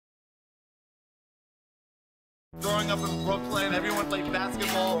Growing up in Brooklyn, everyone played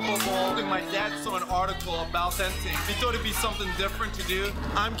basketball, football, and my dad saw an article about fencing. He thought it'd be something different to do.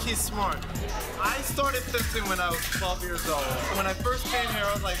 I'm Keith Smart. I started fencing when I was 12 years old. When I first came here,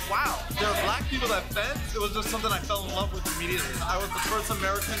 I was like, wow, there are black people that fence. It was just something I fell in love with immediately. I was the first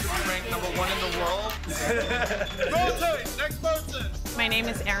American to be ranked #1 in the world. Rotate, next person. My name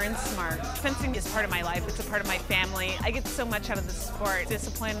is Erinn Smart. Fencing is part of my life. It's a part of my family. I get so much out of the sport.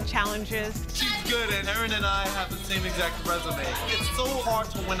 Discipline, challenges. She's good, and Erinn and I have the same exact resume. It's so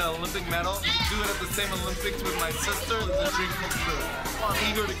hard to win an Olympic medal. To do it at the same Olympics with my sister is a dream come true.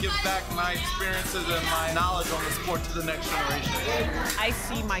 I'm eager to give back my experiences and my knowledge on the sport to the next generation. I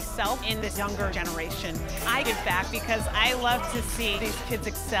see myself in this younger generation. I give back because I love to see these kids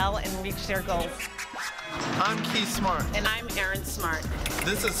excel and reach their goals. I'm Keith Smart. And I'm Erinn Smart.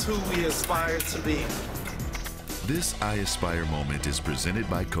 This is who we aspire to be. This I Aspire moment is presented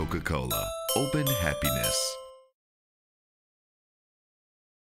by Coca-Cola. Open happiness.